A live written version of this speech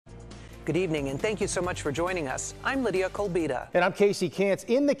Good evening, and thank you so much for joining us. I'm Lydia Colbita. And I'm Casey Cantz.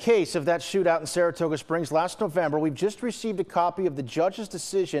 In the case of that shootout in Saratoga Springs last November, we've just received a copy of the judge's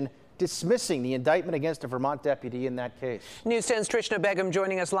decision dismissing the indictment against a Vermont deputy in that case. News 10's Trishna Begum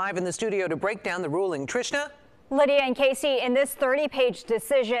joining us live in the studio to break down the ruling. Trishna? Lydia and Casey, in this 30-page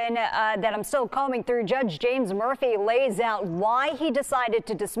decision that I'm still combing through, Judge James Murphy lays out why he decided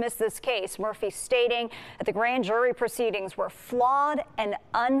to dismiss this case. Murphy stating that the grand jury proceedings were flawed and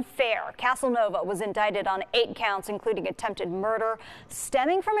unfair. Caselnova was indicted on 8 counts, including attempted murder,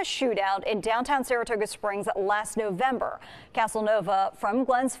 stemming from a shootout in downtown Saratoga Springs last November. Caselnova from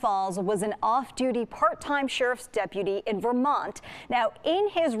Glens Falls was an off-duty part-time sheriff's deputy in Vermont. Now, in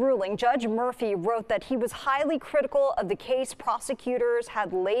his ruling, Judge Murphy wrote that he was highly critical of the case prosecutors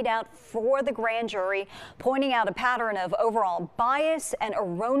had laid out for the grand jury, pointing out a pattern of overall bias and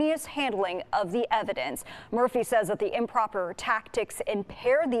erroneous handling of the evidence. Murphy says that the improper tactics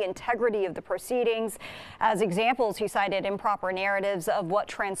impaired the integrity of the proceedings. As examples, he cited improper narratives of what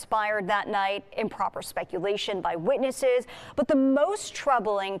transpired that night, improper speculation by witnesses. But the most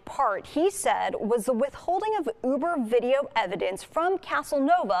troubling part, he said, was the withholding of Uber video evidence from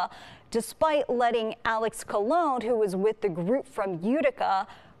Caselnova, despite letting Alex Colon, who was with the group from Utica,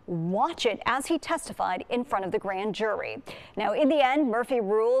 watch it as he testified in front of the grand jury. Now, in the end, Murphy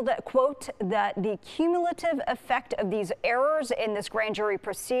ruled, quote, that the cumulative effect of these errors in this grand jury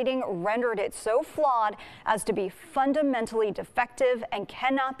proceeding rendered it so flawed as to be fundamentally defective and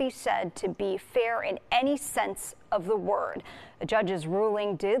cannot be said to be fair in any sense of the word. The judge's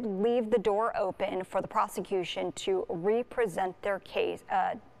ruling did leave the door open for the prosecution to represent their case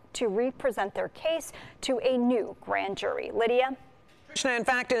to a new grand jury. Lydia? In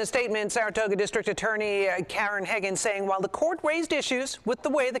fact, in a statement, Saratoga District Attorney Karen Hagan saying while the court raised issues with the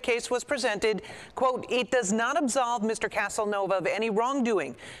way the case was presented, quote, it does not absolve Mr. Caselnova of any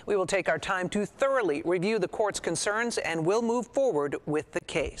wrongdoing. We will take our time to thoroughly review the court's concerns and will move forward with the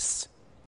case.